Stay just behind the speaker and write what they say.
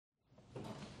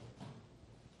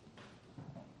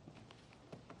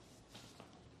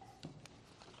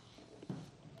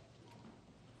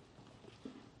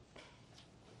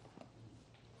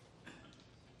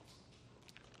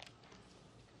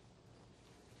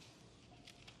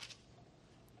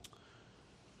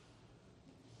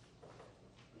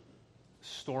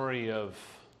story of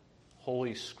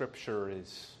Holy Scripture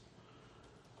is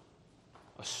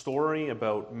a story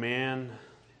about man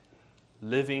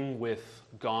living with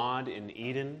God in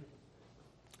Eden,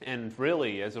 and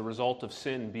really, as a result of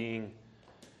sin, being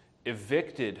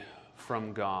evicted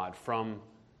from God, from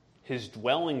his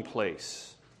dwelling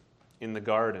place in the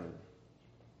garden.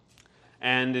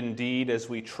 And indeed, as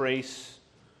we trace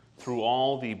through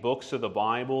all the books of the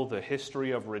Bible, the history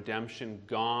of redemption,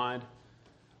 God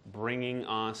bringing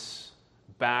us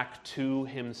back to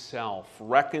himself,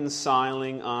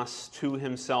 reconciling us to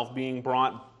himself, being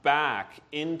brought back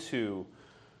into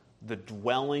the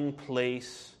dwelling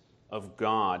place of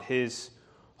God, his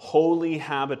holy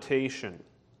habitation.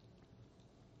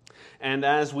 And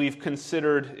as we've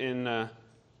considered in the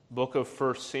book of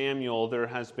 1 Samuel, there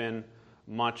has been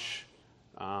much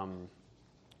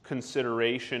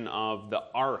consideration of the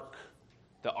Ark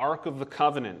of the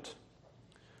Covenant.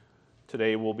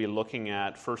 Today we'll be looking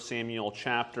at 1 Samuel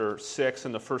chapter 6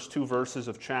 and the first two verses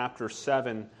of chapter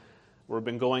 7. We've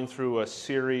been going through a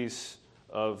series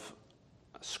of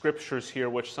scriptures here,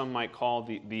 which some might call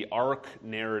the Ark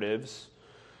narratives.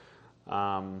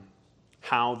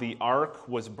 How the Ark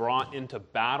was brought into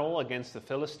battle against the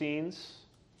Philistines,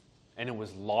 and it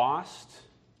was lost.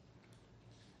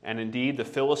 And indeed, the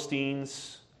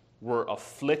Philistines were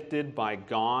afflicted by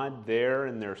God there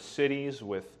in their cities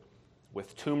with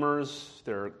tumors.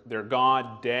 Their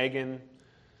god, Dagon,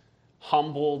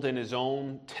 humbled in his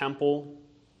own temple.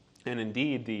 And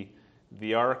indeed,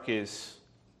 the Ark is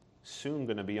soon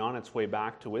going to be on its way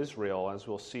back to Israel, as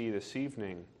we'll see this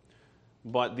evening.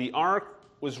 But the Ark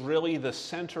was really the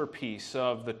centerpiece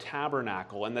of the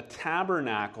tabernacle. And the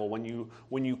tabernacle, when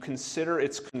you consider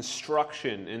its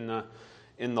construction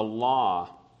in the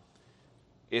law,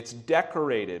 it's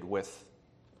decorated with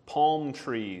palm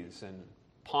trees and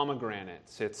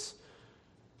pomegranates. It's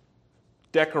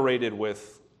decorated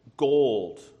with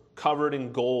gold, covered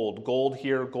in gold. Gold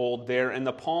here, gold there. And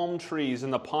the palm trees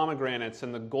and the pomegranates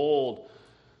and the gold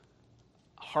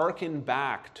hearken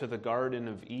back to the Garden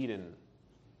of Eden,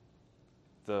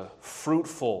 the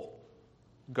fruitful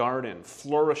garden,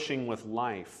 flourishing with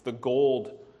life. The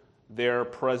gold there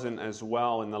present as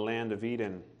well in the land of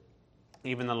Eden.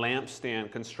 Even the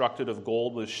lampstand constructed of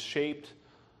gold was shaped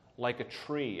like a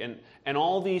tree. And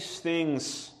all these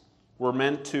things were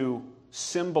meant to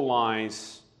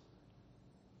symbolize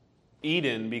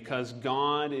Eden, because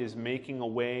God is making a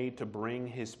way to bring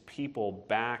his people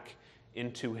back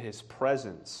into his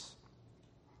presence.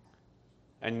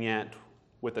 And yet,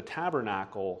 with the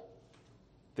tabernacle,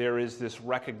 there is this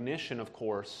recognition, of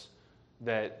course,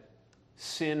 that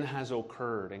sin has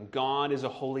occurred, and God is a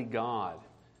holy God.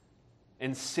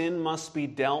 And sin must be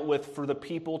dealt with for the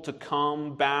people to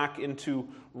come back into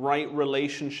right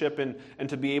relationship and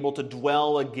to be able to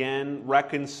dwell again,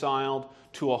 reconciled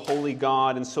to a holy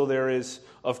God. And so there is,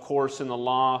 of course, in the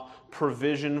law,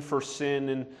 provision for sin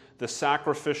in the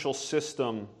sacrificial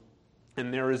system.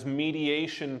 And there is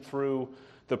mediation through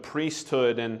the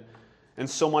priesthood. And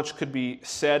so much could be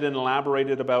said and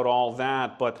elaborated about all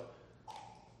that. But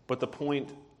the point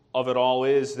of it all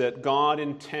is that God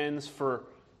intends for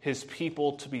his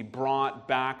people to be brought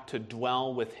back to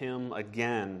dwell with him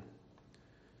again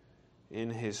in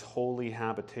his holy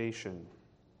habitation.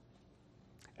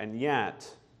 And yet,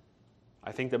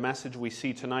 I think the message we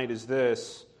see tonight is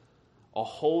this: a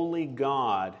holy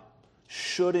God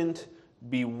shouldn't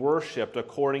be worshipped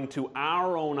according to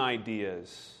our own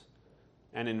ideas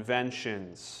and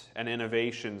inventions and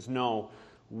innovations. No,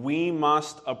 we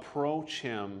must approach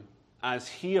him as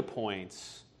he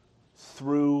appoints,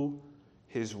 through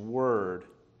his word,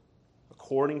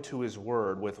 according to his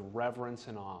word, with reverence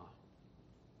and awe.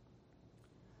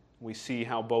 We see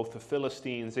how both the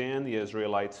Philistines and the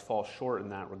Israelites fall short in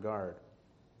that regard.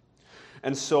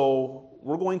 And so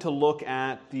we're going to look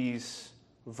at these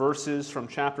verses from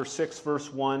chapter 6,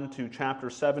 verse 1 to chapter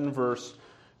 7, verse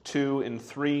 2 in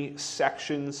three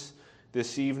sections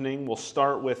this evening. We'll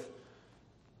start with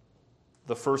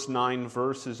the first 9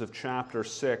 verses of chapter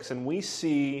 6, and we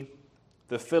see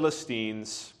the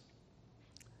Philistines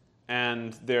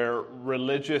and their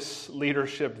religious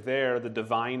leadership there, the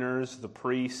diviners, the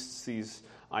priests, these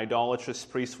idolatrous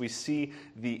priests. We see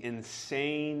the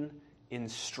insane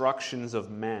instructions of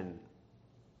men,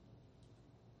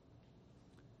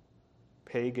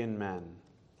 pagan men,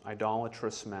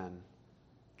 idolatrous men,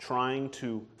 trying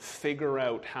to figure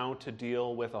out how to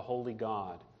deal with a holy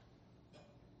God.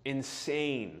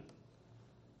 Insane,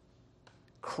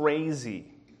 crazy,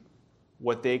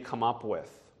 what they come up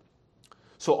with.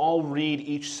 So I'll read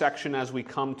each section as we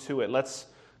come to it. Let's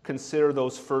consider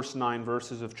those first 9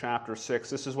 verses of chapter 6.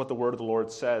 This is what the word of the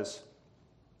Lord says.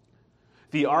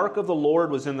 The ark of the Lord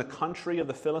was in the country of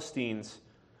the Philistines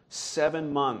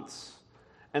 7 months.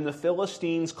 And the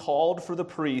Philistines called for the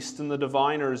priests and the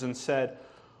diviners and said,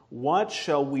 "What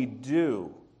shall we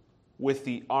do with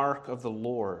the ark of the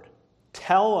Lord?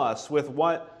 Tell us with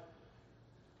what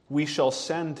we shall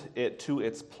send it to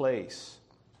its place."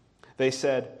 They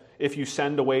said, "If you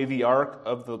send away the ark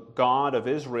of the God of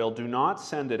Israel, do not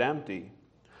send it empty,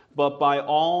 but by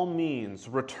all means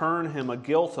return him a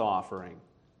guilt offering.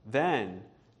 Then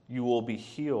you will be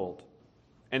healed,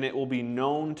 and it will be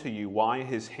known to you why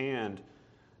his hand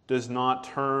does not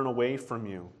turn away from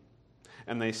you."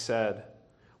 And they said,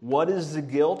 "What is the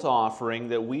guilt offering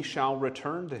that we shall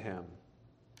return to him?"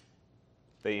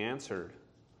 They answered,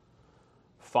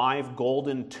 5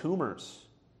 golden tumors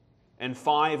and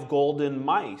 5 golden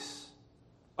mice,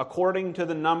 according to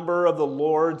the number of the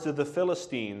lords of the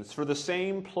Philistines. For the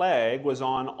same plague was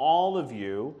on all of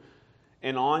you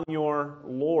and on your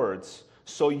lords.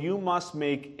 So you must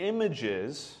make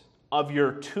images of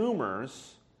your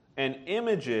tumors and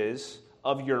images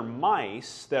of your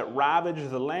mice that ravage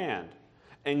the land,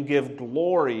 and give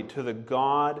glory to the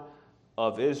God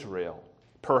of Israel.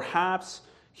 Perhaps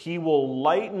he will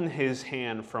lighten his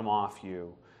hand from off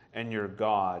you and your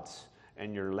gods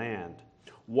and your land.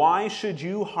 Why should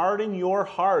you harden your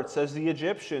hearts as the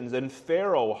Egyptians and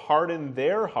Pharaoh hardened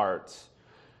their hearts?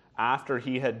 After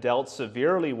he had dealt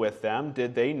severely with them,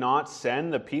 did they not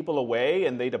send the people away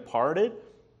and they departed?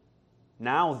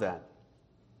 Now then,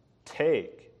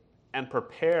 take and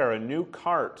prepare a new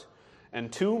cart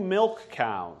and 2 milk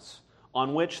cows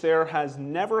on which there has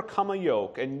never come a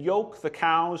yoke, and yoke the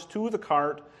cows to the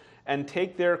cart and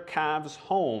take their calves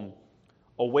home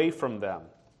away from them.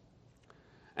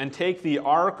 And take the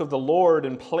ark of the Lord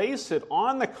and place it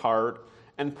on the cart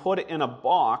and put it in a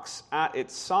box at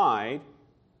its side,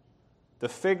 the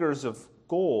figures of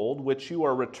gold which you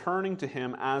are returning to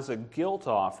him as a guilt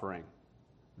offering.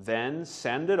 Then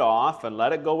send it off and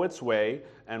let it go its way,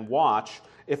 and watch.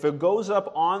 If it goes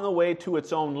up on the way to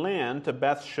its own land, to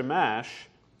Beth Shemesh,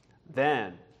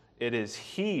 then it is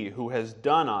he who has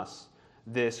done us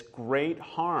this great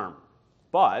harm.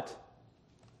 But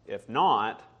if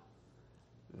not,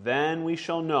 then we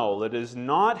shall know that it is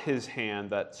not his hand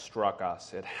that struck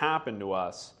us. It happened to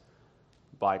us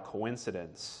by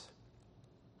coincidence."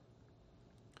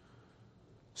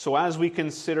 So as we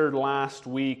considered last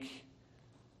week,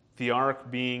 the ark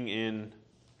being in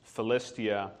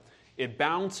Philistia, it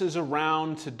bounces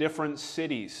around to different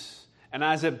cities. And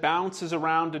as it bounces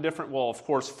around to different, well, of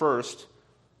course, first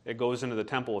it goes into the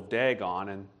temple of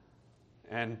Dagon,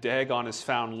 and Dagon is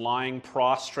found lying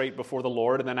prostrate before the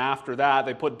Lord. And then after that,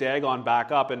 they put Dagon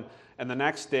back up, and the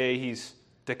next day he's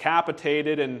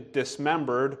decapitated and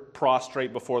dismembered,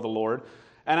 prostrate before the Lord.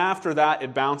 And after that,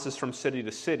 it bounces from city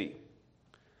to city.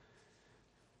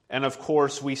 And of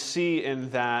course, we see in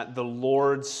that the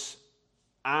Lord's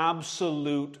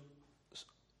absolute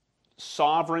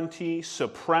sovereignty,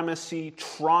 supremacy,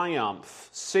 triumph,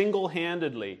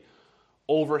 single-handedly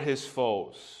over his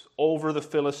foes, over the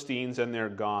Philistines and their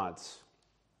gods.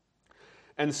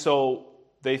 And so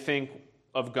they think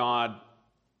of God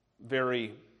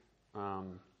very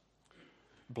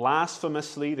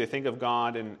blasphemously. They think of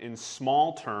God in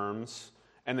small terms,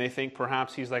 and they think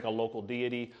perhaps he's like a local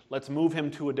deity. Let's move him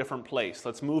to a different place.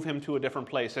 Let's move him to a different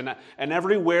place. And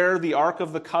everywhere the Ark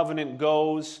of the Covenant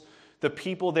goes, the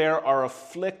people there are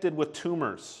afflicted with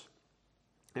tumors.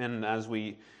 And as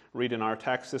we read in our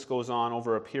text, this goes on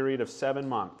over a period of 7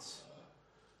 months.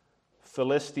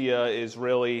 Philistia is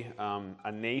really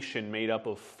a nation made up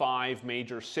of 5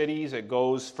 major cities. It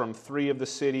goes from 3 of the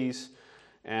cities,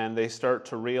 and they start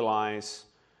to realize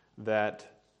that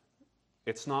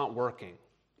it's not working.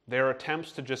 Their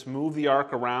attempts to just move the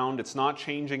ark around, it's not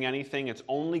changing anything. It's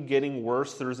only getting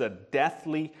worse. There's a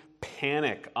deathly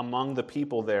panic among the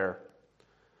people there.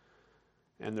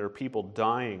 And there are people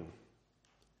dying,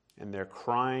 and they're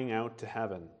crying out to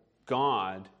heaven.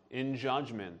 God, in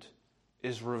judgment,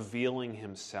 is revealing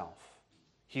himself.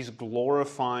 He's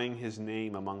glorifying his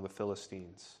name among the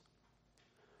Philistines.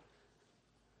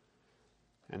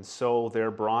 And so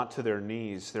they're brought to their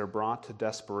knees. They're brought to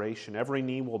desperation. Every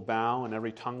knee will bow and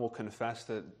every tongue will confess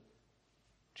that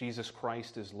Jesus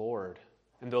Christ is Lord.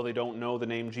 And though they don't know the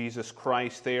name Jesus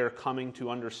Christ, they are coming to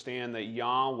understand that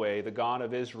Yahweh, the God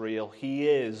of Israel, he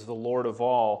is the Lord of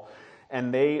all.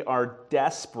 And they are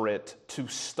desperate to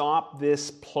stop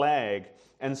this plague.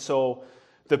 And so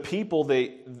the people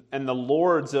and the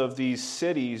lords of these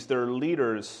cities, their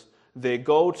leaders, they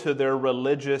go to their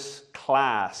religious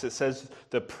class. It says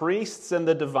the priests and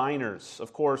the diviners.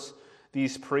 Of course,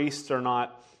 these priests are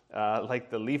not like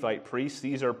the Levite priests.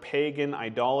 These are pagan,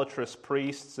 idolatrous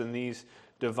priests, and these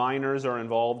diviners are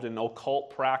involved in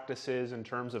occult practices in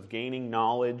terms of gaining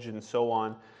knowledge and so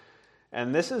on.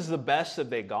 And this is the best that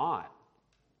they got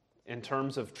in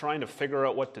terms of trying to figure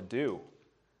out what to do.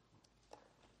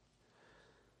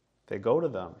 They go to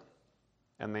them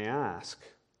and they ask,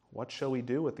 "What shall we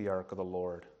do with the ark of the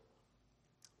Lord?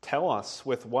 Tell us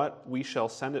with what we shall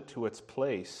send it to its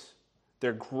place."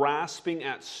 They're grasping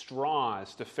at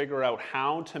straws to figure out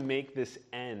how to make this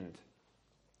end.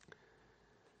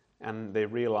 And they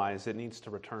realize it needs to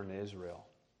return to Israel.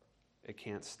 It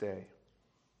can't stay.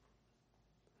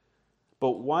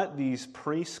 But what these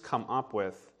priests come up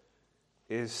with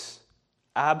is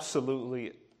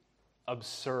absolutely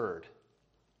absurd.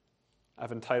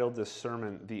 I've entitled this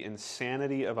sermon, "The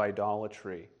Insanity of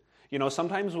Idolatry." You know,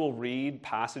 sometimes we'll read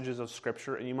passages of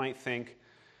Scripture and you might think,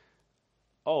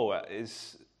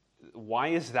 why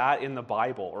is that in the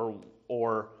Bible?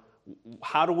 Or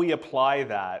how do we apply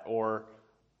that? Or,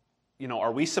 you know,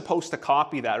 are we supposed to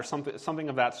copy that? Or something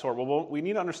of that sort. Well, we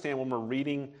need to understand when we're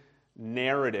reading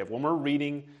narrative, when we're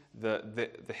reading the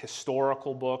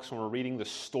historical books, when we're reading the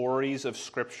stories of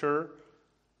Scripture,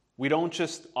 we don't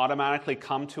just automatically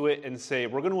come to it and say,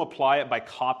 we're going to apply it by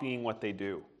copying what they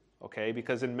do, okay?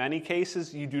 Because in many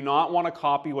cases, you do not want to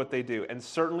copy what they do, and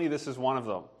certainly this is one of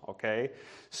them, okay?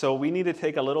 So we need to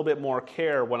take a little bit more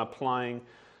care when applying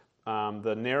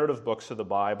the narrative books of the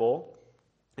Bible,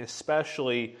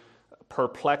 especially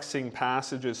perplexing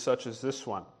passages such as this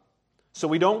one. So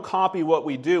we don't copy what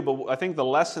we do, but I think the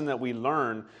lesson that we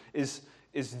learn is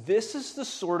this is the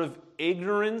sort of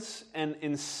ignorance and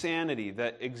insanity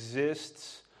that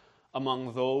exists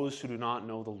among those who do not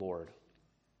know the Lord.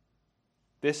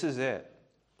 This is it.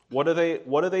 What do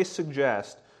they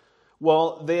suggest?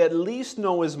 Well, they at least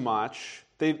know as much.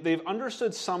 They've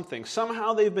understood something.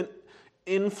 Somehow they've been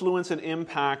influenced and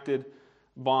impacted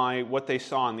by what they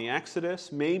saw in the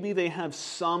Exodus. Maybe they have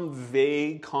some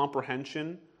vague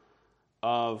comprehension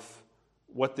of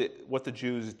what the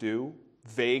Jews do.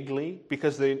 Vaguely,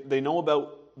 because they know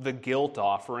about the guilt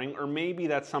offering, or maybe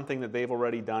that's something that they've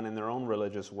already done in their own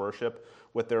religious worship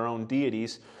with their own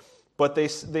deities, but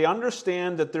they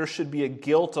understand that there should be a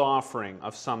guilt offering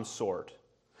of some sort.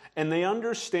 And they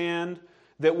understand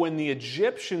that when the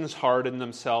Egyptians hardened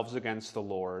themselves against the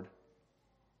Lord,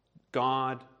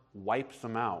 God wiped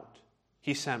them out.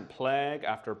 He sent plague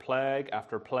after plague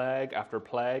after plague after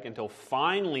plague until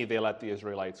finally they let the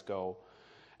Israelites go.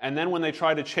 And then when they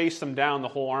tried to chase them down, the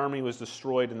whole army was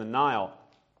destroyed in the Nile.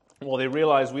 Well, they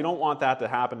realized we don't want that to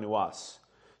happen to us.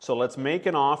 So let's make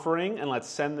an offering and let's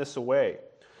send this away.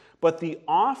 But the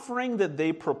offering that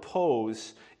they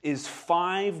propose is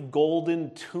 5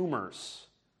 golden tumors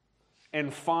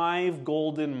and 5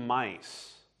 golden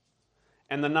mice.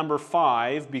 And the number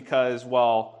 5, because,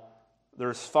 well,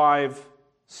 there's 5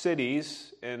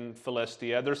 cities in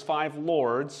Philistia, there's 5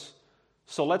 lords,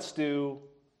 so let's do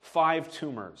 5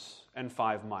 tumors and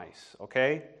 5 mice,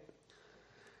 okay?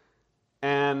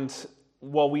 And,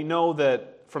 well, we know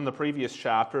that from the previous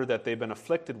chapter that they've been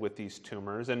afflicted with these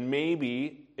tumors, and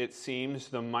maybe it seems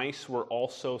the mice were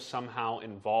also somehow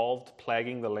involved,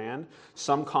 plaguing the land.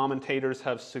 Some commentators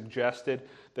have suggested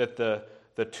that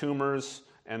the tumors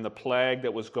and the plague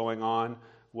that was going on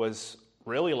was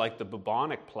really like the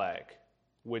bubonic plague,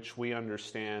 which we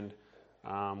understand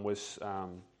was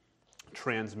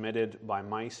transmitted by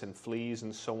mice and fleas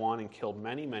and so on, and killed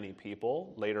many, many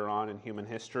people later on in human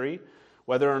history.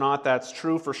 Whether or not that's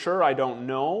true for sure, I don't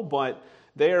know, but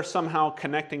they are somehow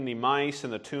connecting the mice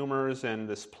and the tumors and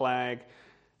this plague,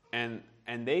 and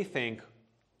they think,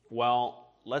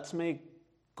 well, let's make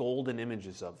golden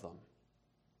images of them,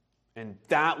 and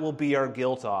that will be our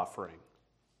guilt offering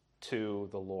to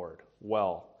the Lord.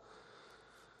 Well,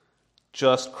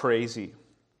 just crazy.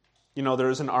 You know,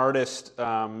 there's an artist,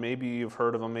 maybe you've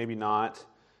heard of him, maybe not.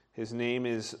 His name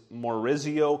is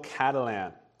Maurizio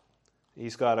Catalan.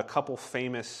 He's got a couple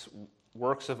famous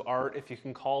works of art, if you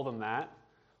can call them that.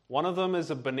 One of them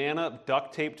is a banana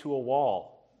duct taped to a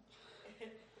wall.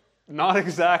 Not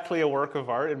exactly a work of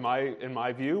art in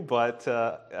my view, but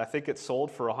I think it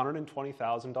sold for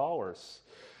 $120,000.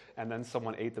 And then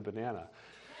someone ate the banana.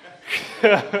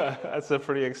 That's a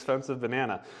pretty expensive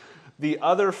banana. The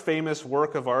other famous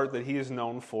work of art that he is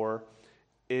known for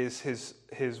is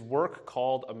his work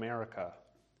called America,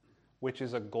 which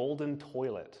is a golden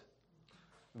toilet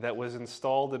that was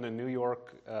installed in a New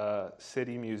York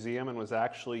City museum and was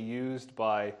actually used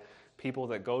by people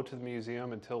that go to the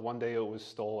museum until one day it was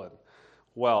stolen.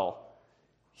 Well,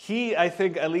 he, I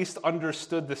think, at least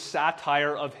understood the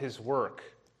satire of his work.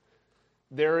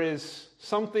 There is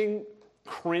something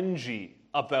cringy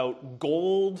about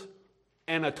gold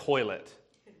and a toilet.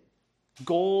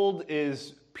 Gold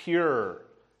is pure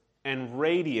and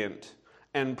radiant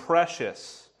and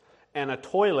precious, and a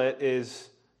toilet is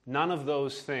none of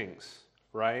those things,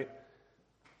 right?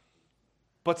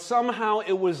 But somehow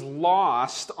it was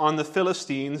lost on the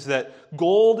Philistines that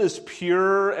gold is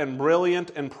pure and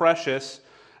brilliant and precious,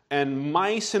 and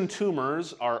mice and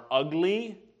tumors are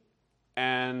ugly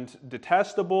and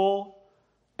detestable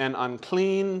and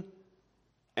unclean,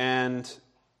 and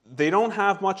they don't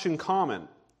have much in common.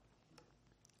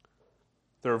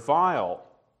 They're vile.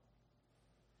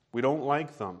 We don't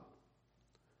like them.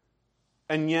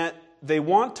 And yet they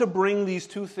want to bring these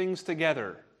two things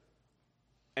together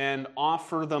and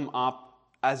offer them up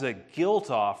as a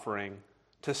guilt offering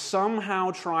to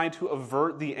somehow try to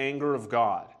avert the anger of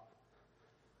God.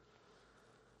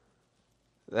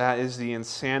 That is the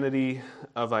insanity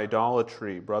of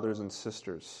idolatry, brothers and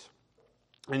sisters.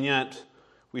 And yet,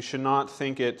 we should not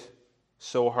think it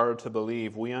so hard to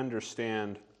believe. We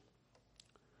understand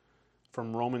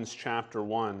from Romans chapter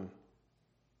 1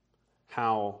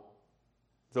 how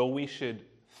though we should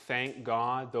thank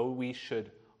God, though we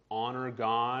should honor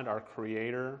God, our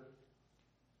Creator,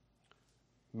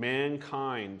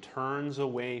 mankind turns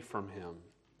away from Him.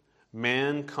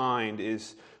 Mankind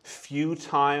is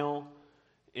futile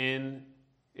in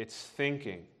its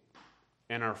thinking,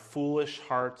 and our foolish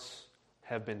hearts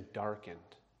have been darkened.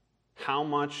 How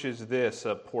much is this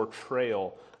a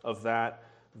portrayal of that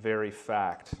very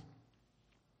fact?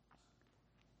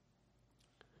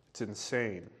 It's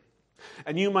insane.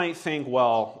 And you might think,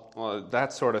 well,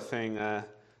 that sort of thing,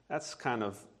 that's kind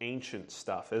of ancient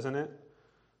stuff, isn't it?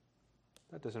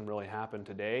 That doesn't really happen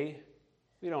today.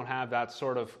 We don't have that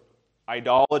sort of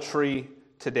idolatry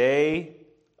today,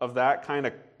 of that kind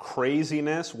of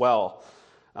craziness. Well,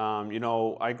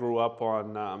 I grew up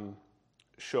on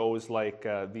shows like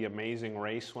The Amazing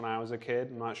Race when I was a kid.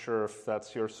 I'm not sure if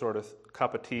that's your sort of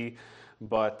cup of tea,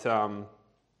 but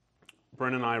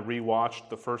Bryn and I rewatched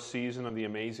the first season of The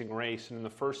Amazing Race, and in the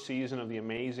first season of The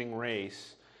Amazing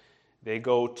Race, they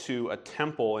go to a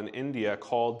temple in India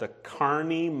called the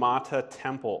Karni Mata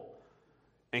Temple.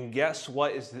 And guess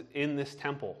what is in this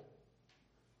temple?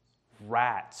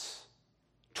 Rats.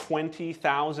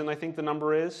 20,000, I think the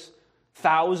number is.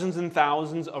 Thousands and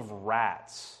thousands of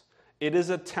rats. It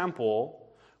is a temple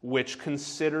which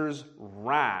considers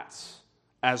rats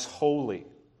as holy.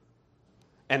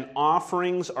 And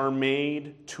offerings are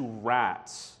made to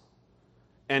rats.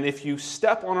 And if you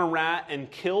step on a rat and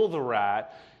kill the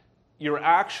rat, you're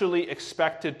actually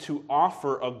expected to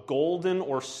offer a golden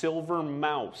or silver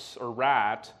mouse or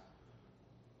rat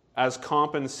as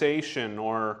compensation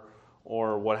or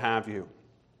what have you.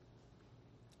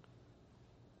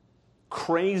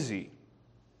 Crazy.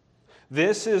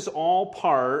 This is all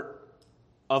part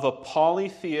of a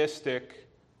polytheistic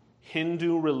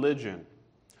Hindu religion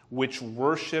which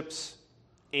worships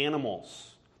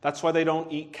animals. That's why they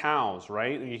don't eat cows,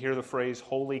 right? You hear the phrase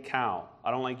holy cow.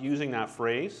 I don't like using that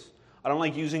phrase. I don't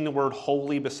like using the word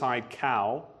holy beside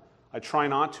cow. I try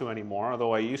not to anymore,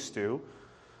 although I used to.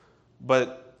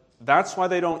 But that's why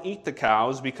they don't eat the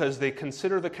cows, because they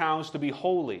consider the cows to be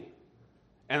holy.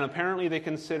 And apparently they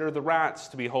consider the rats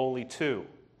to be holy too.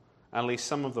 At least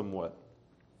some of them would.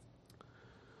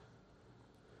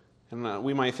 And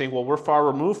we might think, well, we're far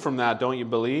removed from that, don't you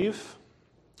believe?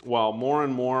 Well, more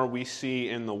and more we see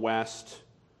in the West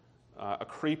a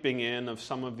creeping in of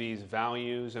some of these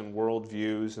values and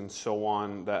worldviews and so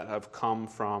on that have come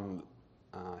from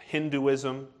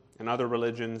Hinduism and other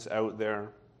religions out there.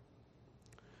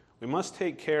 We must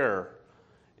take care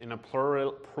in a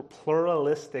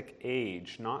pluralistic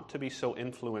age not to be so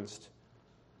influenced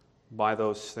by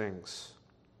those things.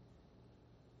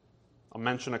 I'll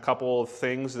mention a couple of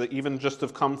things that even just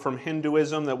have come from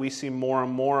Hinduism that we see more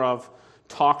and more of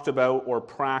talked about or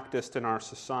practiced in our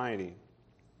society.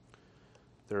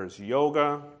 There's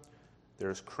yoga,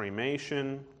 there's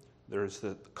cremation, there's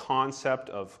the concept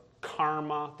of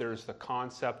karma, there's the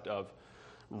concept of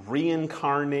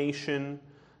reincarnation.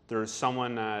 There's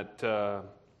someone that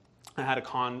I had a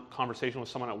conversation with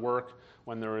someone at work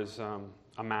when there was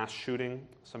a mass shooting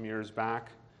some years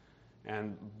back.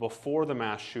 And before the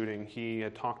mass shooting, he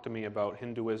had talked to me about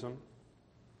Hinduism.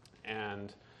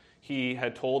 And he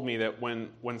had told me that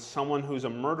when someone who's a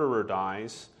murderer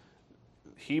dies,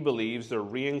 he believes they're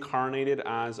reincarnated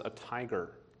as a tiger.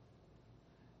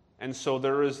 And so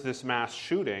there is this mass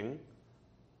shooting.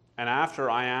 And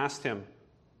after I asked him,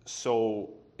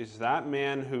 so is that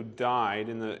man who died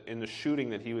in the shooting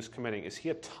that he was committing, is he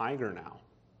a tiger now?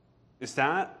 Is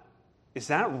that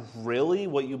really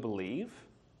what you believe?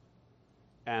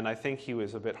 And I think he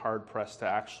was a bit hard-pressed to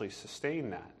actually sustain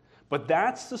that. But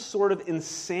that's the sort of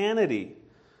insanity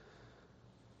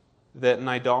that an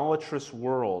idolatrous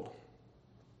world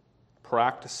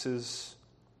practices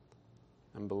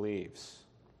and believes.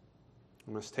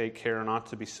 We must take care not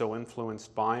to be so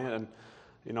influenced by it. And,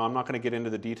 I'm not going to get into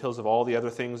the details of all the other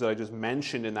things that I just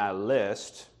mentioned in that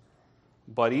list,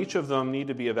 but each of them need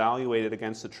to be evaluated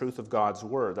against the truth of God's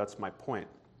Word. That's my point.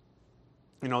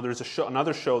 There's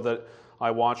another show that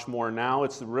I watch more now.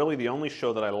 It's really the only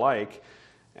show that I like,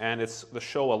 and it's the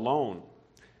show Alone.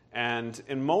 And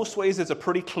in most ways, it's a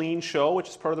pretty clean show, which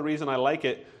is part of the reason I like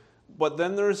it. But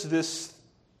then there's this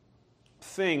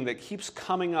thing that keeps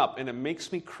coming up, and it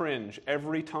makes me cringe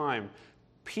every time.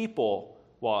 People,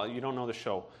 well, you don't know the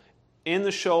show. In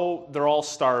the show, they're all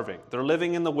starving. They're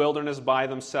living in the wilderness by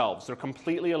themselves. They're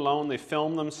completely alone. They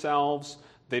film themselves.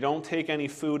 They don't take any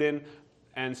food in.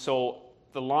 And so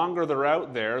the longer they're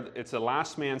out there, it's a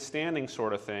last man standing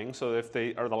sort of thing. So if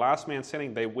they are the last man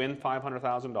standing, they win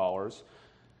 $500,000.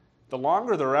 The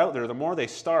longer they're out there, the more they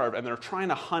starve, and they're trying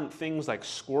to hunt things like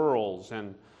squirrels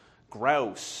and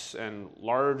grouse and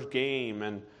large game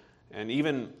and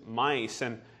even mice.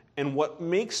 And what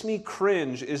makes me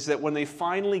cringe is that when they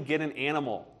finally get an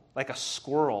animal, like a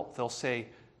squirrel, they'll say,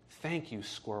 "Thank you,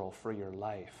 squirrel, for your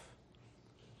life."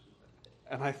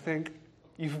 And I think,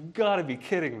 you've got to be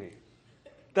kidding me.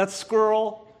 That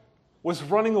squirrel was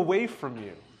running away from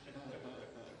you.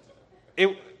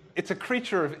 It's a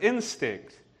creature of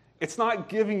instinct. It's not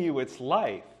giving you its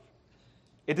life.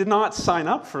 It did not sign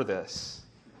up for this.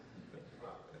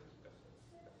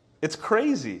 It's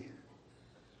crazy.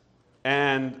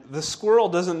 And the squirrel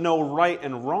doesn't know right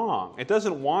and wrong. It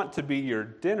doesn't want to be your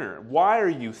dinner. Why are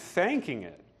you thanking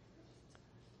it?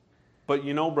 But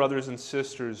brothers and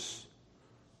sisters,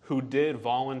 who did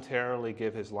voluntarily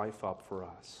give his life up for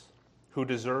us, who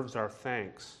deserves our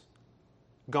thanks.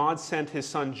 God sent his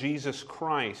Son, Jesus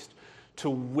Christ, to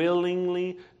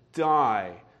willingly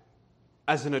die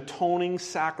as an atoning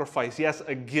sacrifice, yes,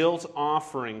 a guilt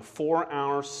offering for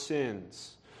our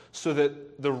sins, so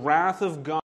that the wrath of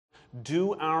God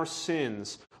due our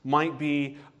sins might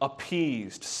be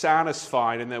appeased,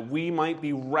 satisfied, and that we might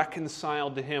be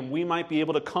reconciled to him. We might be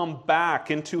able to come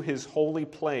back into his holy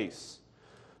place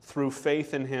through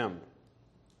faith in him.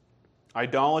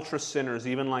 Idolatrous sinners,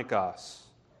 even like us,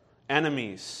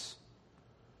 enemies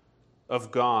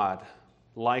of God,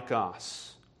 like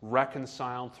us,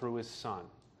 reconciled through his Son.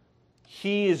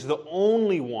 He is the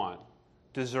only one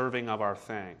deserving of our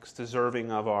thanks,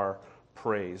 deserving of our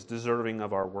praise, deserving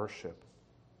of our worship.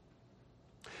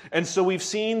 And so we've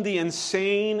seen the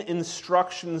insane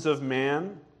instructions of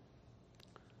man.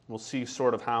 We'll see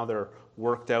sort of how they're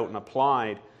worked out and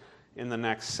applied in the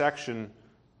next section.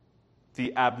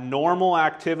 The abnormal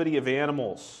activity of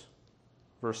animals,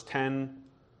 verse 10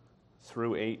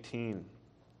 through 18.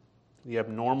 The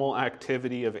abnormal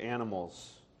activity of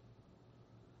animals.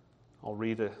 I'll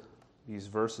read these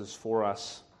verses for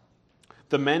us.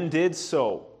 The men did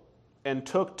so, and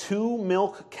took 2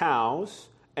 milk cows,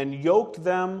 and yoked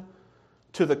them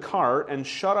to the cart, and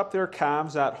shut up their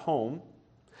calves at home.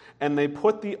 And they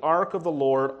put the ark of the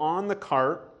Lord on the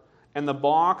cart, and the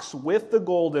box with the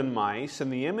golden mice,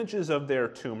 and the images of their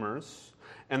tumors.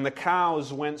 And the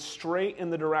cows went straight in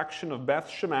the direction of Beth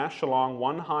Shemesh along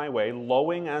one highway,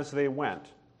 lowing as they went.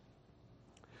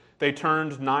 They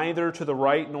turned neither to the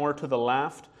right nor to the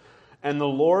left, and the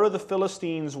Lord of the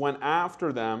Philistines went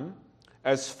after them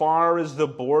as far as the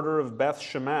border of Beth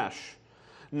Shemesh.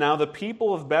 Now the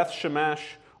people of Beth Shemesh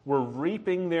were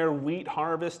reaping their wheat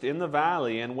harvest in the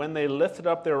valley, and when they lifted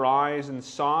up their eyes and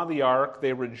saw the ark,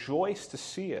 they rejoiced to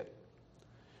see it.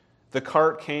 The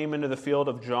cart came into the field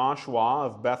of Joshua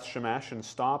of Beth Shemesh and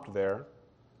stopped there.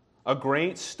 A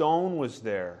great stone was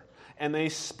there, and they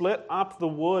split up the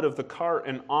wood of the cart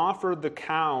and offered the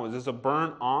cows as a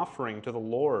burnt offering to the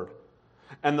Lord.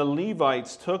 And the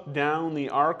Levites took down the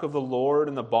ark of the Lord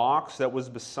and the box that was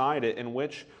beside it, in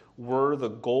which were the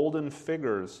golden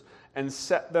figures, and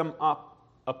set them up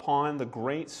upon the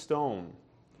great stone.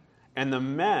 And the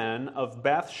men of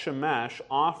Beth Shemesh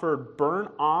offered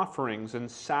burnt offerings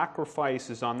and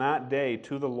sacrifices on that day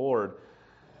to the Lord.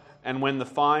 And when the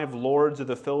 5 lords of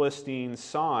the Philistines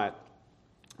saw it,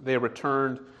 they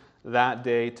returned that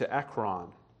day to Ekron.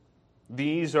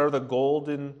 These are the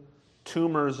golden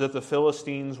tumors that the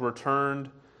Philistines returned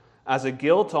as a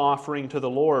guilt offering to the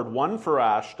Lord, 1 for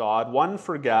Ashdod, 1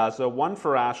 for Gaza, 1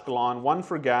 for Ashkelon, 1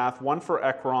 for Gath, 1 for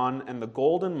Ekron, and the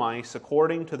golden mice,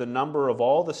 according to the number of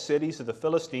all the cities of the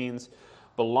Philistines,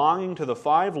 belonging to the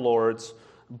 5 lords,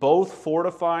 both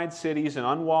fortified cities and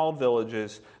unwalled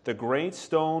villages, the great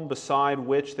stone beside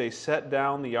which they set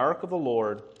down the ark of the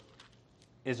Lord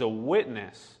is a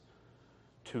witness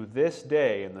to this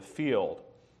day in the field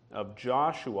of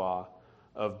Joshua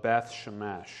of Beth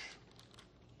Shemesh.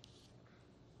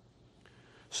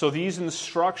 So these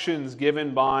instructions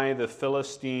given by the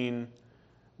Philistine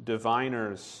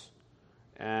diviners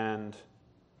and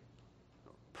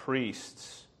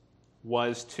priests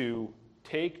was to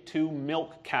take 2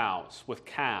 milk cows with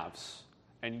calves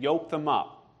and yoke them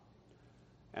up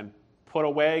and put a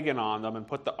wagon on them and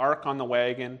put the ark on the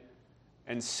wagon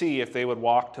and see if they would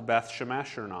walk to Beth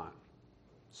Shemesh or not,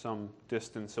 some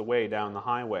distance away down the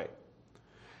highway.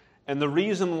 And the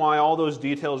reason why all those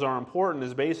details are important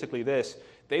is basically this.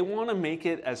 They want to make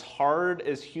it as hard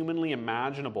as humanly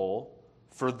imaginable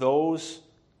for those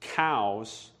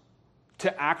cows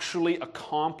to actually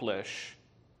accomplish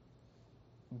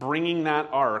bringing that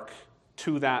ark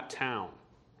to that town.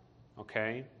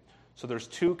 Okay? So there's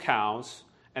 2 cows,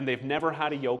 and they've never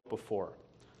had a yoke before.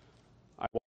 I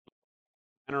watched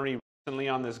a documentary recently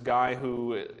on this guy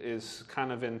who is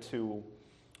kind of into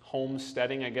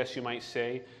homesteading, I guess you might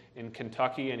say, in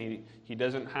Kentucky, and he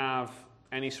doesn't have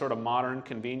any sort of modern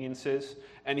conveniences.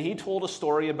 And he told a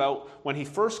story about when he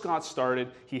first got started,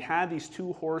 he had these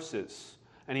 2 horses,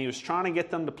 and he was trying to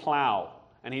get them to plow.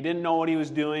 And he didn't know what he was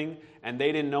doing, and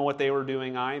they didn't know what they were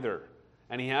doing either.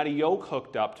 And he had a yoke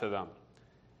hooked up to them.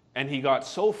 And he got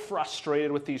so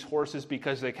frustrated with these horses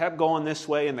because they kept going this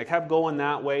way and they kept going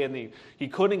that way, and he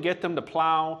couldn't get them to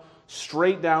plow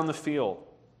straight down the field.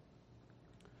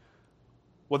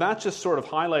 Well, that just sort of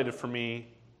highlighted for me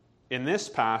in this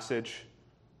passage,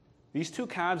 these 2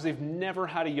 calves, they've never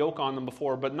had a yoke on them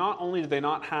before, but not only do they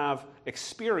not have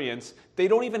experience, they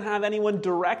don't even have anyone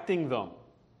directing them.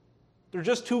 They're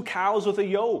just 2 cows with a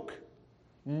yoke.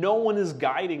 No one is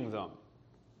guiding them.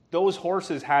 Those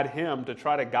horses had him to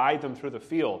try to guide them through the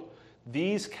field.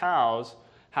 These cows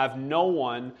have no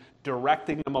one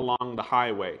directing them along the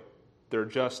highway. They're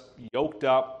just yoked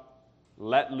up,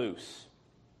 let loose.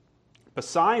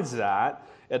 Besides that,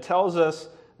 it tells us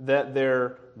that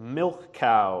they're milk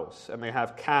cows and they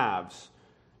have calves.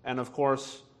 And of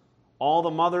course, all the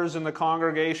mothers in the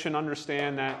congregation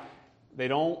understand that they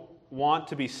don't want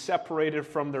to be separated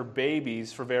from their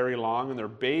babies for very long, and their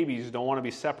babies don't want to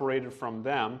be separated from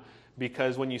them,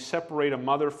 because when you separate a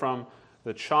mother from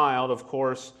the child, of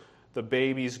course, the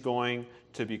baby's going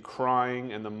to be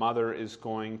crying, and the mother is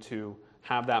going to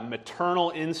have that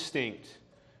maternal instinct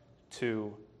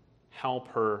to help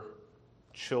her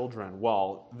children.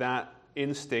 Well, that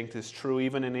instinct is true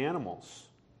even in animals,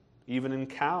 even in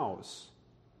cows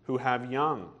who have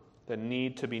young that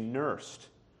need to be nursed.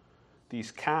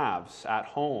 These calves at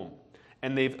home,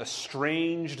 and they've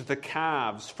estranged the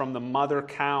calves from the mother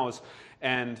cows,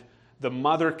 and the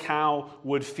mother cow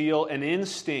would feel an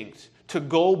instinct to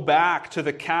go back to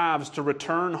the calves, to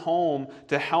return home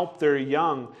to help their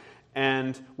young.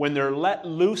 And when they're let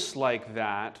loose like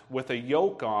that with a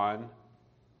yoke on,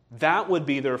 that would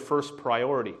be their first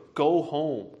priority. Go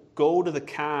home. Go to the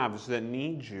calves that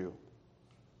need you.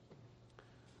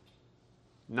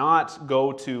 Not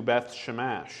go to Beth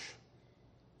Shemesh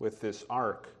with this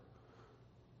ark.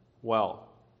 Well,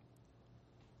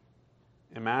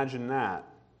 imagine that.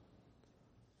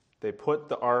 They put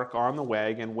the ark on the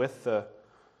wagon with the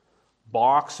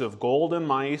box of golden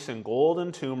mice and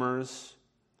golden tumors,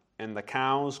 and the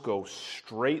cows go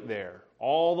straight there,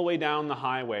 all the way down the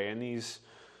highway, and these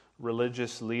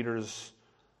religious leaders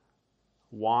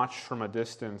watch from a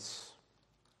distance.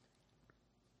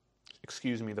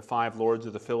 The 5 lords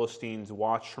of the Philistines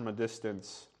watch from a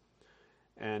distance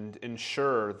and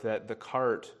ensure that the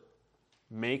cart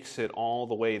makes it all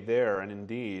the way there, and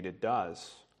indeed it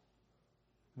does.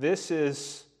 This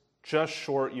is just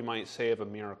short, you might say, of a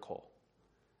miracle.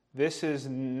 This is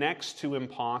next to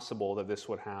impossible that this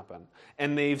would happen.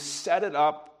 And they've set it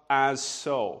up as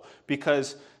so,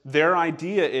 because their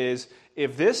idea is,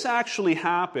 if this actually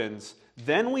happens,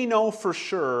 then we know for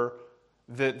sure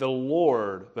that the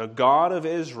Lord, the God of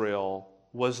Israel,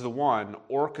 was the one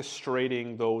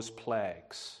orchestrating those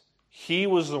plagues. He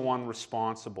was the one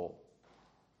responsible.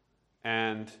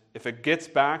 And if it gets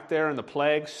back there and the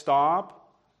plagues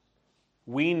stop,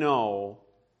 we know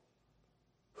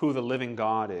who the living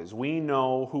God is. We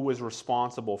know who is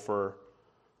responsible for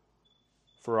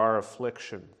our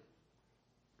affliction.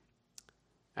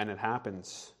 And it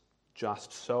happens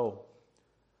just so.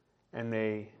 And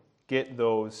they get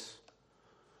those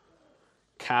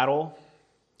cattle,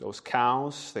 those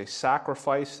cows, they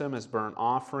sacrifice them as burnt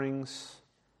offerings.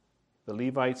 The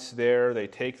Levites there, they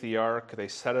take the ark, they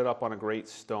set it up on a great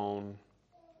stone.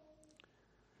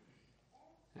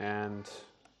 and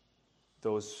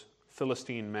those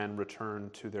Philistine men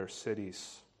returned to their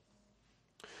cities.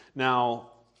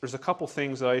 Now, there's a couple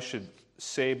things that I should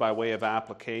say by way of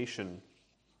application.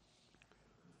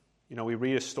 We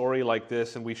read a story like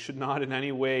this, and we should not in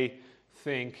any way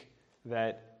think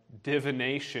that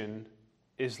divination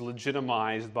is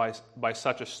legitimized by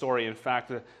such a story. In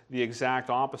fact, the exact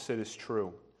opposite is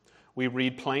true. We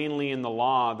read plainly in the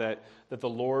law that the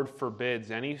Lord forbids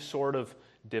any sort of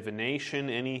divination,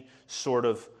 any sort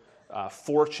of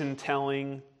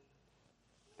fortune-telling,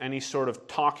 any sort of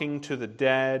talking to the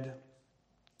dead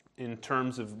in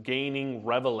terms of gaining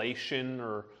revelation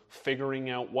or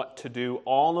figuring out what to do.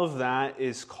 All of that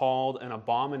is called an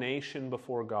abomination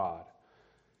before God.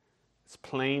 It's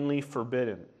plainly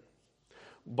forbidden.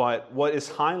 But what is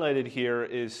highlighted here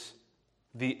is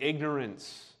the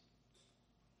ignorance,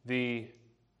 the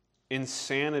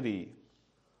insanity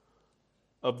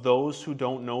of those who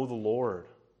don't know the Lord.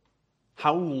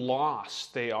 How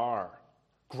lost they are,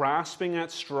 grasping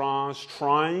at straws,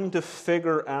 trying to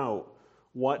figure out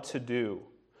what to do.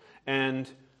 And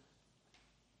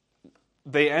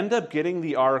they end up getting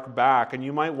the ark back, and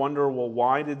you might wonder, well,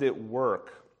 why did it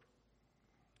work?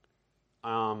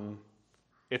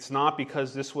 It's not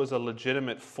because this was a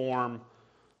legitimate form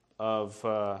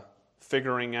of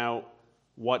figuring out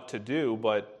what to do,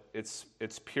 but it's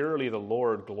purely the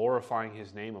Lord glorifying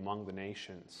His name among the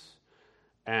nations.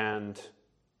 And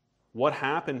what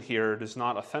happened here does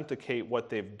not authenticate what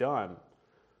they've done,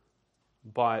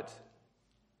 but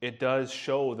it does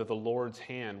show that the Lord's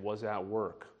hand was at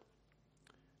work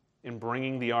in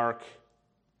bringing the ark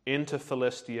into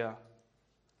Philistia,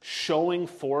 showing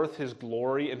forth His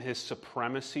glory and His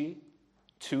supremacy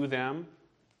to them,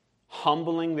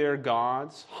 humbling their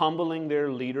gods, humbling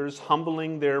their leaders,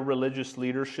 humbling their religious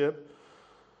leadership,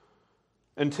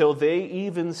 until they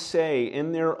even say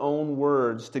in their own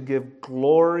words to give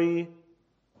glory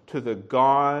to the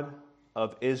God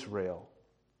of Israel.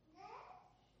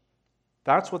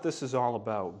 That's what this is all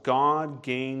about. God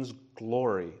gains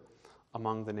glory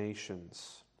among the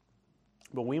nations.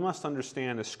 But we must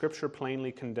understand, as Scripture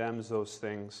plainly condemns those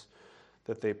things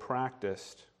that they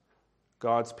practiced,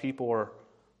 God's people are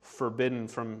forbidden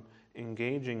from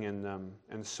engaging in them,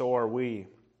 and so are we,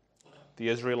 the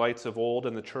Israelites of old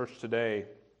and the church today.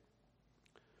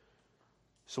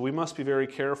 So we must be very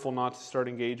careful not to start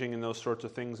engaging in those sorts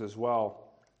of things as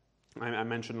well. I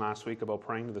mentioned last week about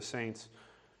praying to the saints.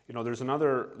 There's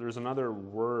another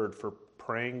word for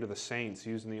praying to the saints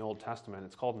used in the Old Testament.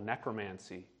 It's called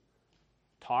necromancy.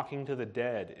 Talking to the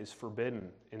dead is forbidden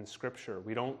in Scripture.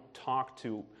 We don't talk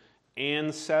to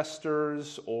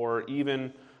ancestors or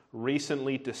even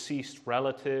recently deceased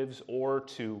relatives or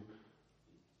to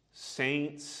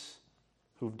saints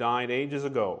who've died ages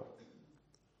ago.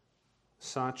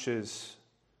 Such is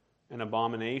an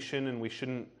abomination, and we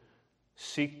shouldn't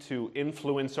seek to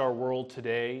influence our world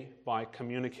today by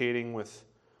communicating with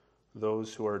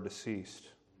those who are deceased.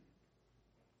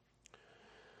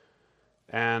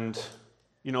 And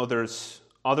there's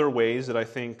other ways that I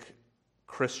think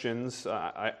Christians,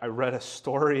 I read a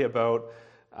story about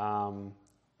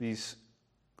this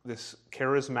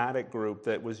charismatic group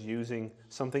that was using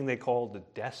something they called the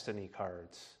destiny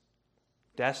cards.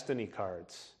 Destiny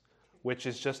cards, which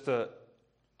is just a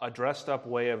dressed up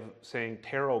way of saying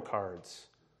tarot cards.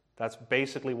 That's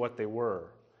basically what they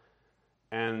were.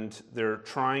 And they're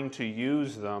trying to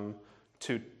use them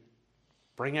to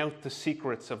bring out the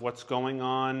secrets of what's going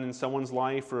on in someone's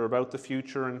life or about the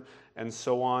future and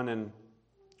so on. And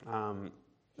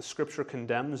the Scripture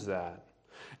condemns that.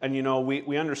 And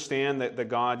we understand that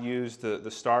God used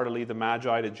the star to lead the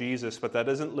Magi to Jesus, but that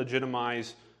doesn't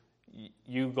legitimize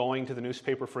you going to the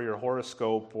newspaper for your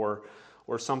horoscope or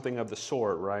something of the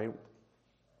sort, right?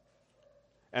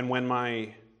 And when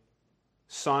my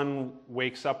son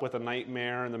wakes up with a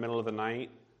nightmare in the middle of the night,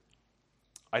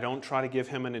 I don't try to give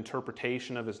him an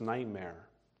interpretation of his nightmare,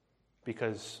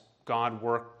 because God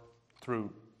worked through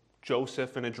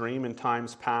Joseph in a dream in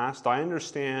times past. I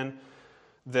understand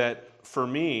that for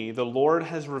me, the Lord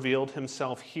has revealed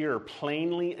Himself here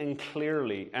plainly and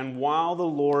clearly. And while the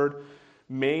Lord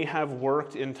may have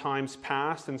worked in times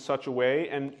past in such a way,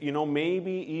 and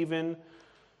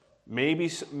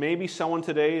maybe someone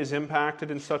today is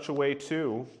impacted in such a way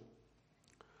too,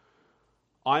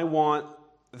 I want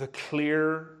the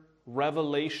clear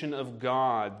revelation of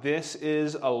God. This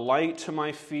is a light to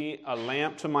my feet, a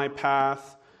lamp to my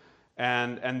path,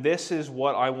 and this is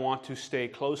what I want to stay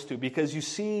close to. Because you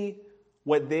see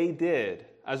what they did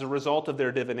as a result of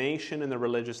their divination and their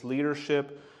religious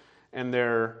leadership and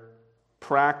their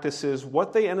practices.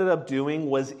 What they ended up doing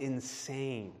was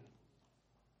insane.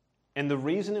 And the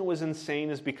reason it was insane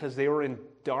is because they were in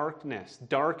darkness,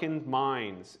 darkened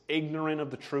minds, ignorant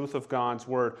of the truth of God's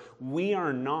word. We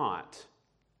are not.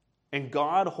 And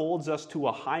God holds us to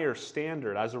a higher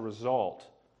standard as a result.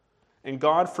 And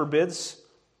God forbids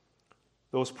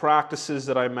those practices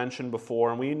that I mentioned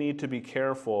before, and we need to be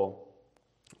careful,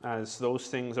 as those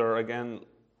things are, again,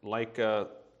 like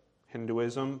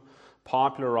Hinduism,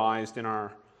 popularized in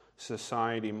our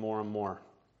society more and more.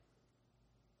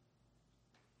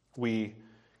 We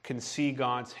can see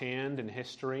God's hand in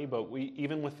history, but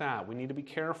even with that, we need to be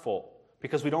careful,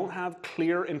 because we don't have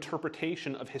clear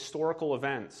interpretation of historical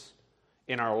events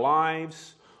in our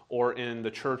lives or in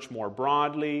the church more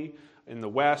broadly, in the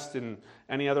West, in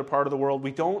any other part of the world.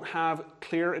 We don't have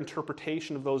clear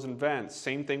interpretation of those events.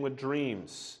 Same thing with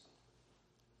dreams.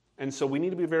 And so we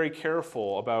need to be very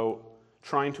careful about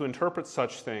trying to interpret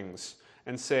such things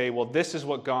and say, well, this is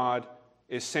what God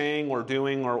is saying or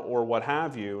doing or what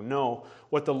have you. No,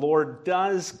 what the Lord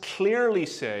does clearly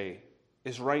say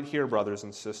is right here, brothers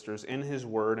and sisters, in His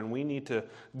Word, and we need to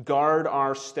guard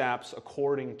our steps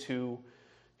according to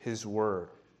His Word.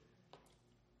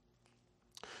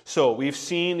 So we've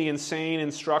seen the insane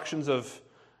instructions of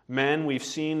men, we've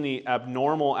seen the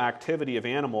abnormal activity of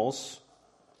animals,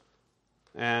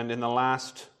 and in the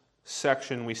last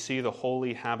section we see the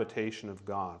holy habitation of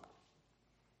God.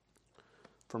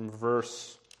 From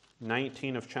verse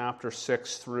 19 of chapter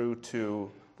 6 through to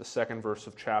the second verse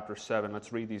of chapter 7.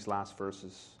 Let's read these last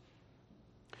verses.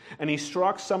 And he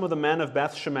struck some of the men of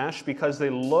Beth Shemesh because they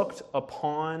looked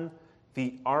upon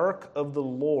the ark of the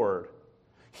Lord.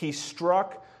 He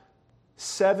struck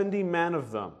 70 men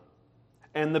of them.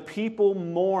 And the people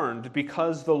mourned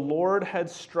because the Lord had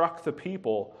struck the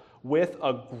people with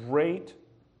a great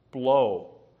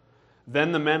blow.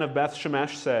 Then the men of Beth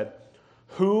Shemesh said,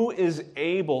 who is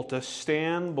able to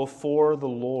stand before the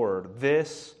Lord,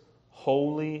 this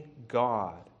holy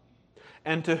God?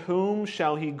 And to whom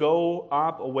shall he go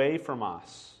up away from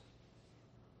us?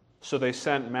 So they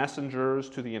sent messengers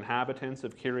to the inhabitants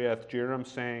of Kiriath Jearim,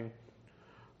 saying,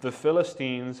 the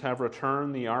Philistines have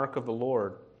returned the ark of the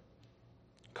Lord.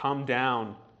 Come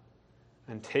down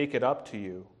and take it up to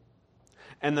you.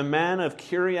 And the men of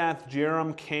Kiriath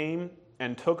Jearim came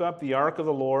and took up the ark of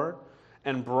the Lord,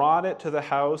 and brought it to the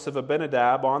house of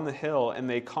Abinadab on the hill, and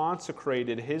they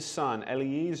consecrated his son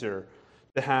Eleazar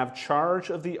to have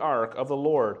charge of the ark of the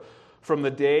Lord from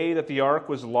the day that the ark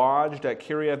was lodged at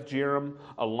Kiriath Jearim,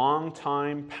 a long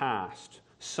time past,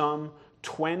 some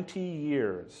 20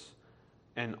 years,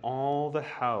 and all the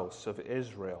house of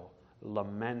Israel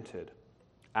lamented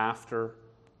after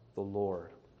the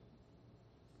Lord.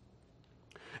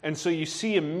 And so you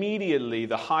see immediately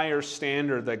the higher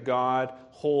standard that God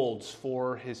holds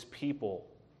for His people,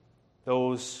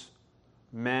 those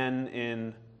men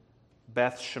in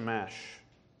Beth Shemesh.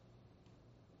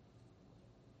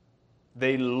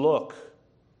 They look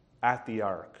at the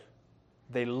ark.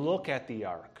 They look at the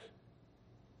ark,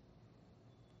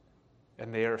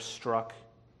 and they are struck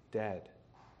dead.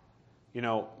 You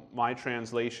know, my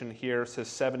translation here says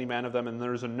 70 men of them, and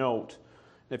there's a note.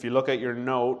 If you look at your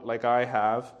note, like I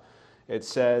have, it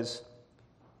says,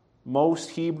 most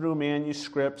Hebrew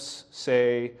manuscripts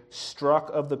say, struck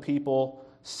of the people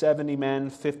 70 men,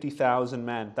 50,000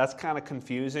 men. That's kind of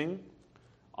confusing.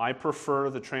 I prefer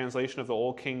the translation of the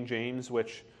Old King James,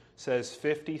 which says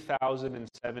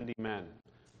 50,070 men.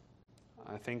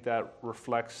 I think that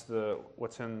reflects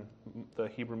what's in the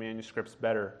Hebrew manuscripts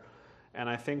better. And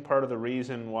I think part of the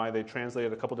reason why they translate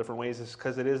it a couple different ways is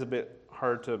because it is a bit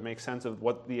hard to make sense of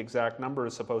what the exact number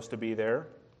is supposed to be there.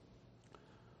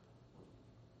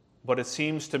 But it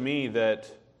seems to me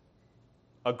that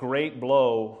a great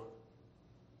blow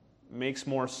makes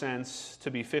more sense to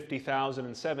be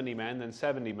 50,070 men than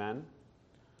 70 men.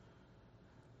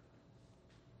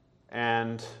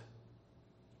 And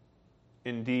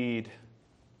indeed,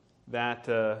 that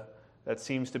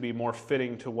seems to be more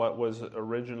fitting to what was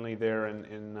originally there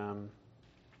in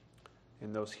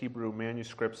those Hebrew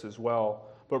manuscripts as well.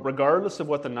 But regardless of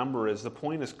what the number is, the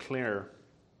point is clear.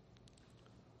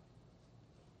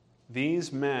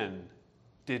 These men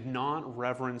did not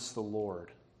reverence the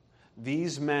Lord.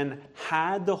 These men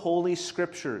had the Holy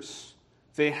Scriptures.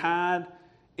 They had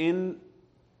in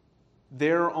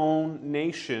their own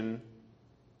nation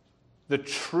the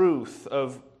truth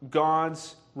of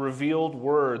God's revealed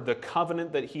word, the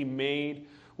covenant that He made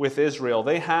with Israel.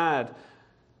 They had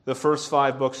the first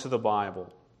 5 books of the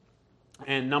Bible.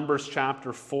 And Numbers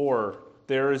chapter 4,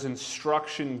 there is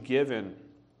instruction given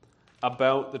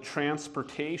about the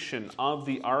transportation of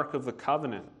the Ark of the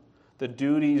Covenant, the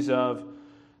duties of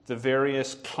the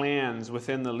various clans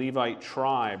within the Levite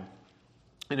tribe.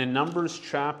 And in Numbers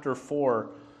chapter 4,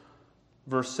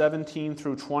 verse 17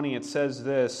 through 20, it says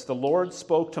this, "The Lord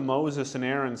spoke to Moses and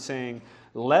Aaron, saying,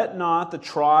 Let not the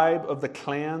tribe of the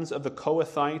clans of the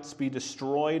Kohathites be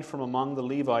destroyed from among the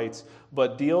Levites,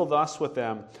 but deal thus with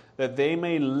them, that they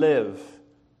may live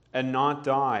and not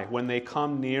die when they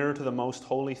come near to the most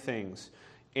holy things.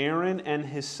 Aaron and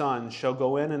his sons shall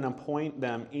go in and appoint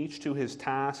them each to his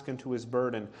task and to his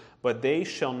burden, but they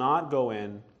shall not go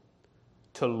in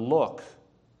to look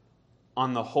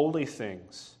on the holy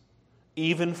things,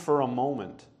 even for a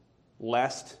moment,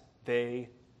 lest they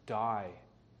die."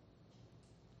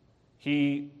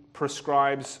 He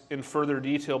prescribes in further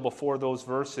detail before those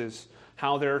verses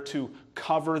how they're to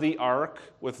cover the ark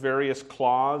with various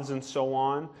cloths and so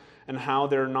on, and how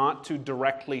they're not to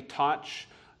directly touch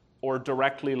or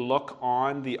directly look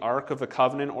on the Ark of the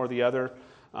Covenant or the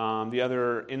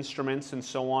other instruments and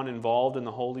so on involved in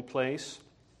the holy place.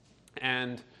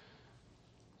 And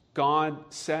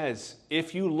God says,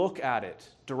 if you look at it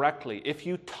directly, if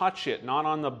you touch it, not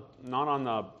on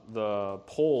the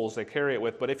poles they carry it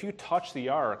with, but if you touch the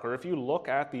ark, or if you look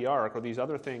at the ark or these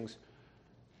other things,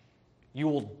 you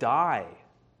will die.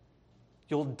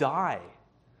 You'll die.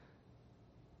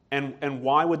 And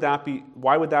why would that be?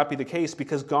 Why would that be the case?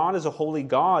 Because God is a holy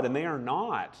God, and they are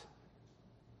not.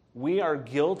 We are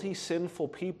guilty, sinful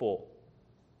people,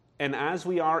 and as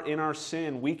we are in our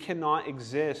sin, we cannot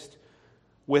exist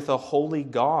with a holy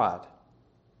God.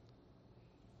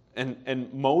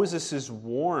 And Moses is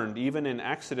warned, even in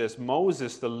Exodus.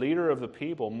 Moses, the leader of the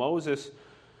people, Moses,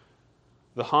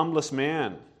 the humblest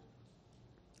man,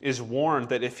 is warned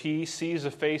that if he sees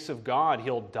the face of God,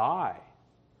 he'll die.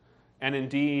 And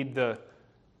indeed,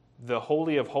 the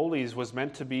Holy of Holies was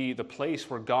meant to be the place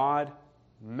where God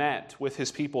met with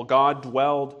his people. God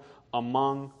dwelled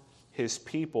among his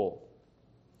people.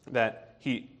 That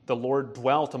the Lord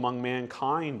dwelt among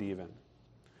mankind even.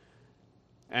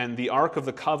 And the Ark of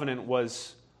the Covenant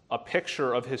was a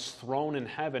picture of his throne in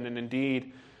heaven, and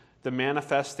indeed the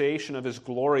manifestation of his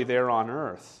glory there on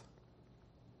earth.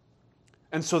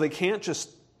 And so they can't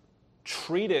just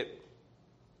treat it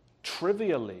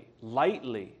trivially,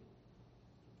 lightly,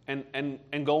 and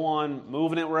go on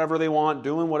moving it wherever they want,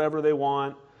 doing whatever they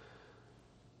want.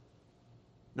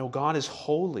 No, God is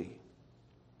holy.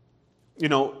 You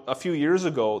know, a few years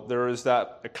ago, there was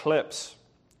that eclipse.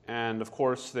 And of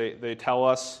course, they tell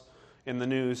us in the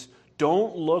news,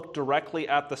 don't look directly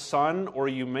at the sun or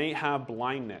you may have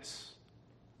blindness.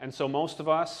 And so most of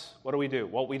us, what do?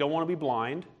 Well, we don't want to be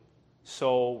blind,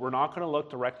 so we're not going to look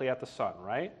directly at the sun,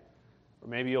 right? Or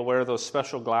maybe you'll wear those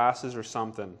special glasses or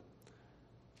something.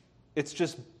 It's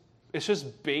just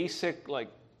basic, like,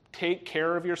 take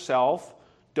care of yourself.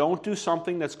 Don't do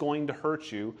something that's going to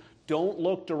hurt you. Don't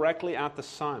look directly at the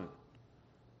sun.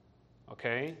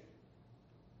 Okay?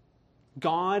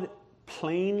 God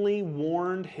plainly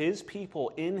warned his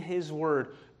people in his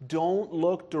word, don't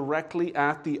look directly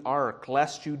at the ark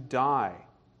lest you die.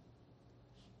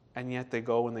 And yet they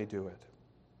go and they do it.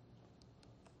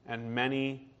 And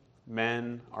many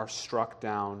men are struck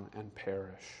down and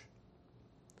perish.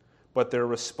 But their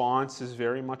response is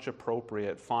very much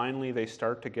appropriate. Finally, they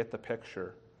start to get the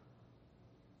picture.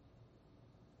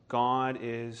 God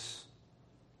is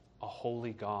a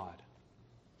holy God.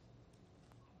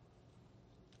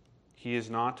 He is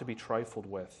not to be trifled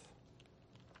with.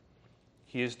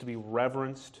 He is to be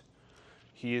reverenced.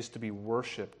 He is to be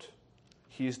worshipped.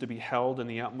 He is to be held in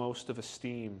the utmost of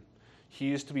esteem.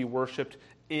 He is to be worshipped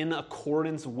in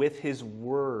accordance with his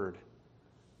word.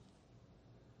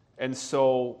 And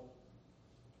so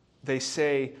they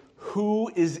say,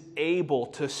 who is able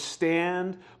to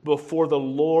stand before the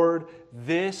Lord,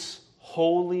 this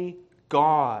holy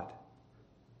God?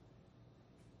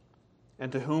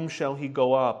 And to whom shall he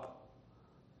go up?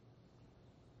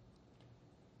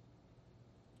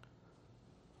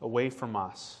 Away from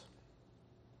us.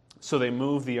 So they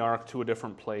move the ark to a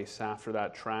different place after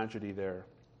that tragedy there.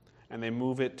 And they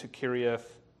move it to Kiriath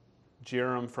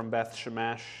Jearim from Beth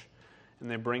Shemesh. And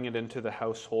they bring it into the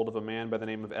household of a man by the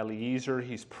name of Eliezer.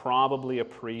 He's probably a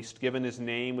priest. Given his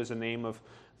name was the name of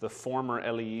the former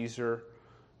Eliezer,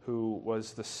 who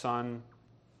was the son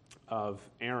of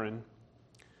Aaron.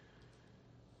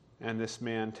 And this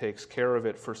man takes care of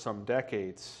it for some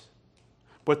decades.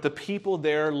 But the people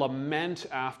there lament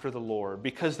after the Lord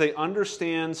because they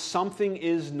understand something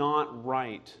is not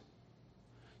right.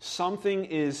 Something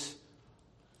is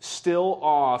still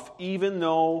off, even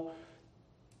though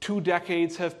 2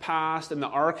 decades have passed and the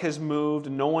ark has moved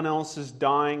and no one else is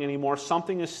dying anymore.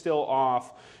 Something is still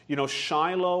off. You know,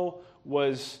 Shiloh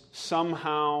was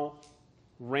somehow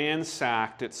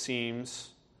ransacked, it seems.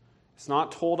 It's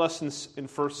not told us in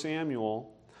 1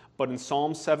 Samuel, but in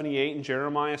Psalm 78 and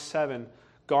Jeremiah 7,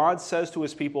 God says to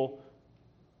his people,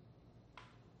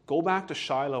 go back to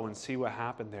Shiloh and see what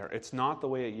happened there. It's not the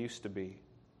way it used to be.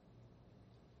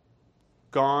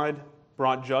 God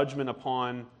brought judgment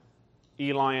upon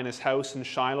Eli and his house in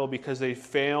Shiloh because they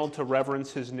failed to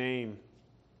reverence his name.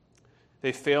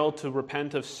 They failed to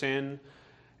repent of sin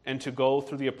and to go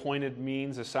through the appointed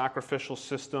means, a sacrificial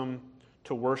system,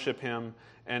 to worship him.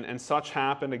 And such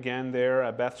happened again there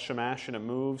at Beth Shemesh, and it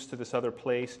moves to this other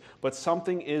place. But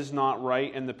something is not right,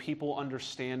 and the people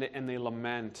understand it, and they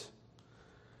lament.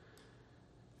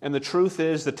 And the truth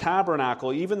is, the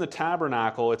tabernacle, even the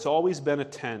tabernacle, it's always been a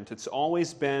tent. It's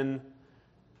always been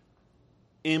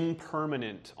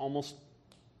impermanent, almost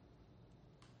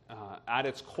at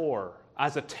its core,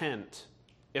 as a tent.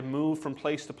 It moved from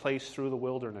place to place through the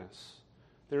wilderness.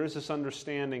 There is this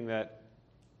understanding that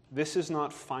this is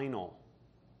not final.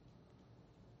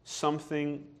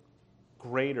 Something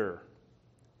greater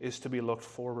is to be looked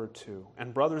forward to.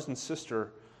 And brothers and sisters,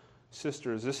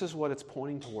 this is what it's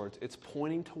pointing towards. It's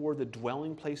pointing toward the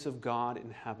dwelling place of God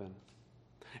in heaven.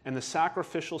 And the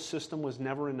sacrificial system was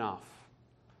never enough.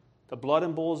 The blood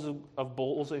and of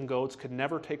bulls and goats could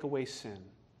never take away sin.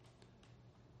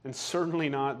 And certainly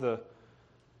not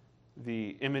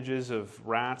the images of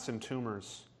rats and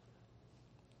tumors.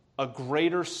 A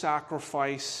greater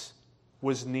sacrifice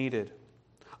was needed.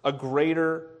 A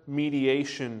greater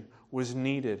mediation was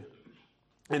needed.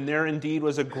 And there indeed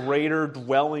was a greater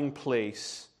dwelling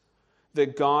place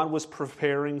that God was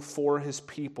preparing for his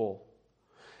people.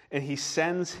 And he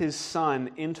sends his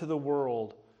Son into the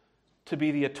world to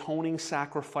be the atoning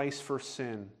sacrifice for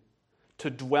sin, to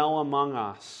dwell among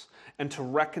us, and to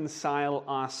reconcile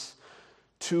us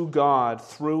to God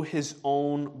through his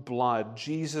own blood,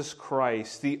 Jesus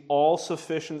Christ, the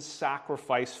all-sufficient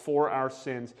sacrifice for our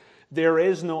sins. There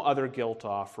is no other guilt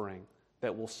offering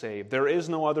that will save. There is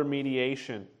no other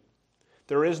mediation.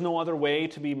 There is no other way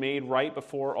to be made right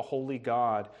before a holy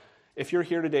God. If you're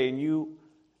here today and you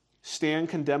stand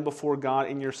condemned before God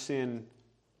in your sin,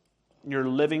 you're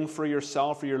living for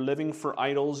yourself, or you're living for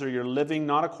idols, or you're living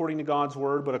not according to God's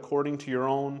word, but according to your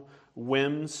own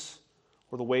whims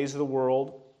or the ways of the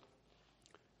world,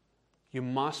 you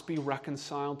must be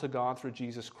reconciled to God through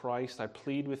Jesus Christ. I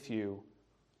plead with you,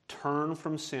 turn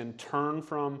from sin, turn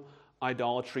from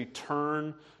idolatry,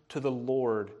 turn to the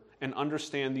Lord, and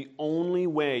understand the only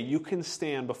way you can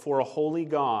stand before a holy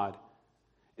God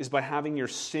is by having your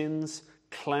sins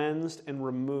cleansed and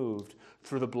removed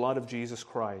through the blood of Jesus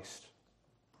Christ.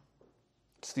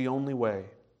 It's the only way.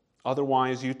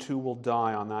 Otherwise, you too will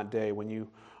die on that day when you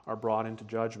are brought into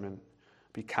judgment,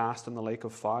 be cast in the lake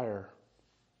of fire.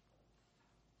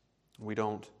 We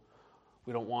don't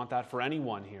want that for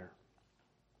anyone here.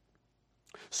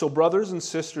 So, brothers and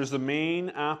sisters, the main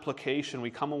application we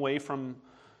come away from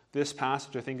this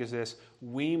passage, I think, is this: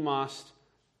 we must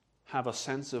have a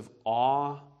sense of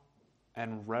awe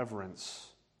and reverence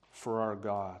for our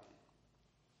God.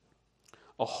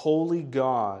 A holy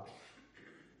God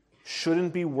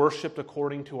shouldn't be worshipped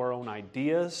according to our own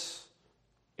ideas,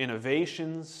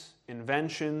 innovations,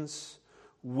 inventions.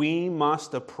 We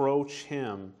must approach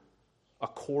him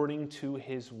according to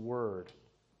his word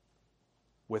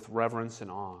with reverence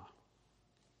and awe.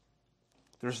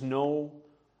 There's no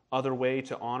other way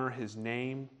to honor his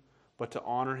name but to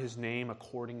honor his name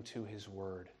according to his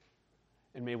word.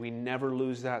 And may we never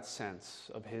lose that sense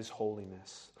of his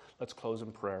holiness. Let's close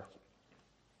in prayer.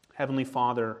 Heavenly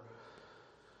Father,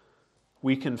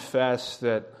 we confess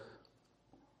that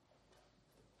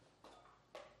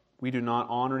we do not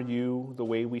honor you the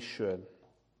way we should.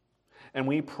 And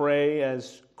we pray,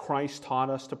 as Christ taught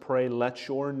us to pray, let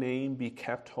your name be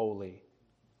kept holy.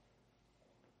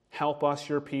 Help us,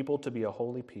 your people, to be a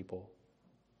holy people.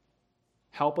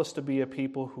 Help us to be a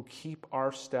people who keep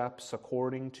our steps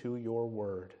according to your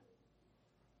word,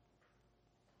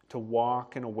 to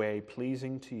walk in a way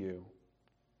pleasing to you.